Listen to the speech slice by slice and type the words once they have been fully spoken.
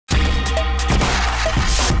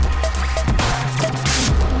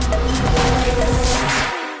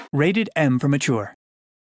Rated M for mature.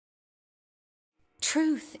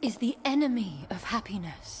 Truth is the enemy of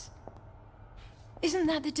happiness. Isn't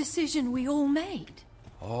that the decision we all made?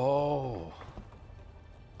 Oh.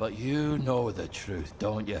 But you know the truth,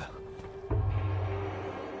 don't you?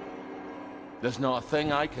 There's not a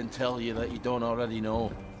thing I can tell you that you don't already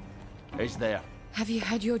know. Is there? Have you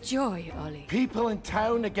had your joy, Ollie? People in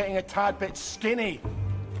town are getting a tad bit skinny.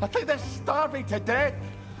 I think they're starving to death.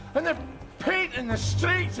 And they're painting the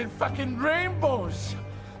streets in fucking rainbows.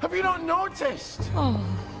 Have you not noticed? Oh,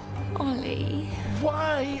 Ollie.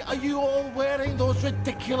 Why are you all wearing those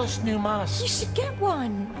ridiculous new masks? You should get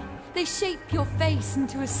one. They shape your face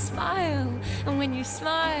into a smile. And when you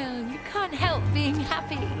smile, you can't help being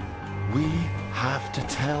happy. We have to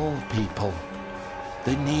tell people.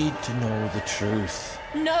 They need to know the truth.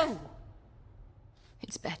 No!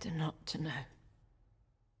 It's better not to know.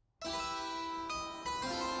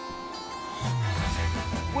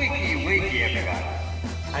 Wakey, wakey, everyone.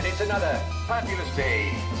 And it's another fabulous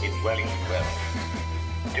day in Wellington Wells.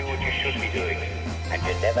 Do what you should be doing, and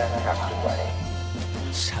you never have to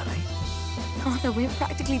worry. Sally? Arthur, we're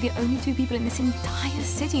practically the only two people in this entire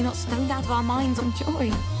city not stoned out of our minds on joy.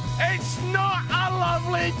 It's not a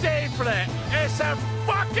lovely day for it. It's a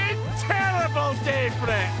fucking terrible day for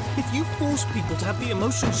it. If you force people to have the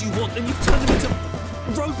emotions you want, then you've turned them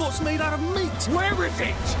into robots made out of meat. Where is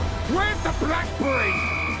it? Where's the blackberry?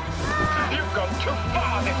 You've gone too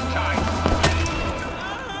far this time.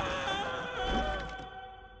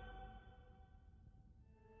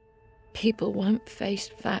 People won't face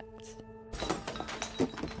facts.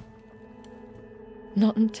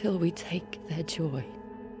 Not until we take their joy.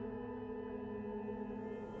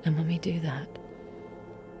 And when we do that,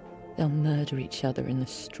 they'll murder each other in the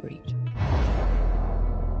street.